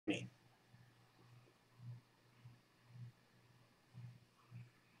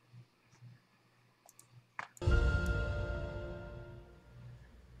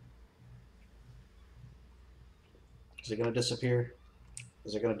Is it going to disappear?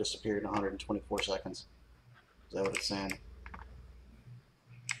 Is it going to disappear in 124 seconds? Is that what it's saying?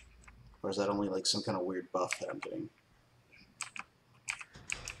 Or is that only like some kind of weird buff that I'm getting?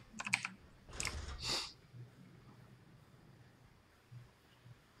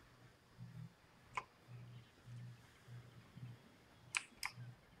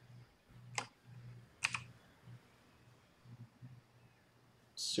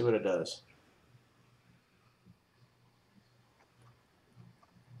 Let's see what it does.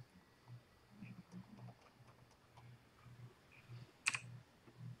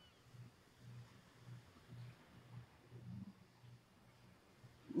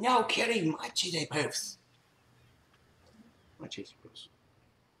 No kidding, my cheesy poofs. My cheesy poofs.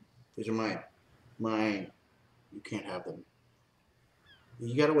 These are mine. Mine. You can't have them.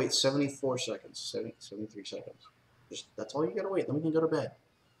 You gotta wait 74 seconds. 73 seconds. That's all you gotta wait. Then we can go to bed.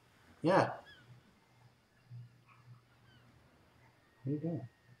 Yeah. There you go.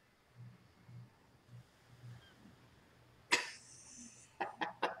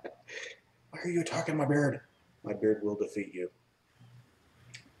 Why are you attacking my beard? My beard will defeat you.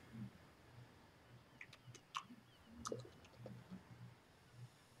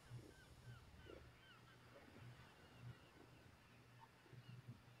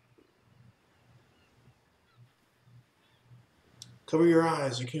 Cover your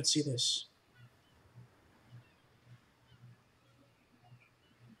eyes. You can't see this.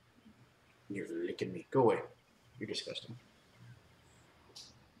 You're licking me. Go away. You're disgusting.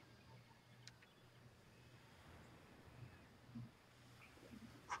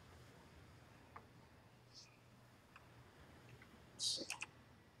 Let's see.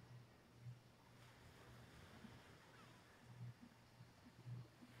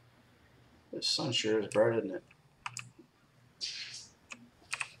 The sun sure is bright, isn't it?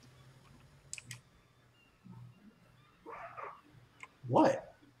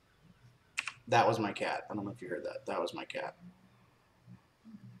 What? That was my cat. I don't know if you heard that. That was my cat.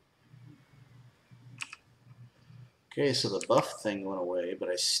 Okay, so the buff thing went away, but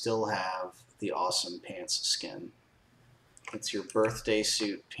I still have the awesome pants skin. It's your birthday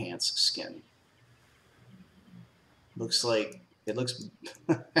suit pants skin. Looks like, it looks,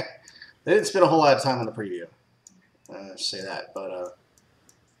 they didn't spend a whole lot of time on the preview. Say that, but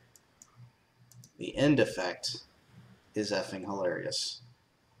the end effect is effing hilarious.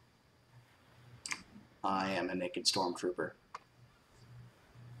 I am a naked stormtrooper.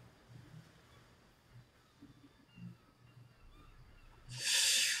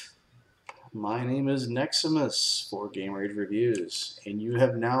 My name is Neximus for Game Rage Reviews, and you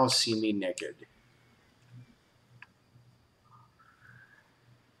have now seen me naked.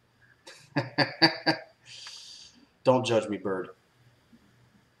 Don't judge me, bird.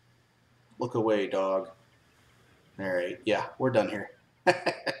 Look away, dog. All right, yeah, we're done here.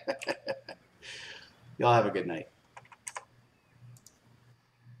 Y'all have a good night.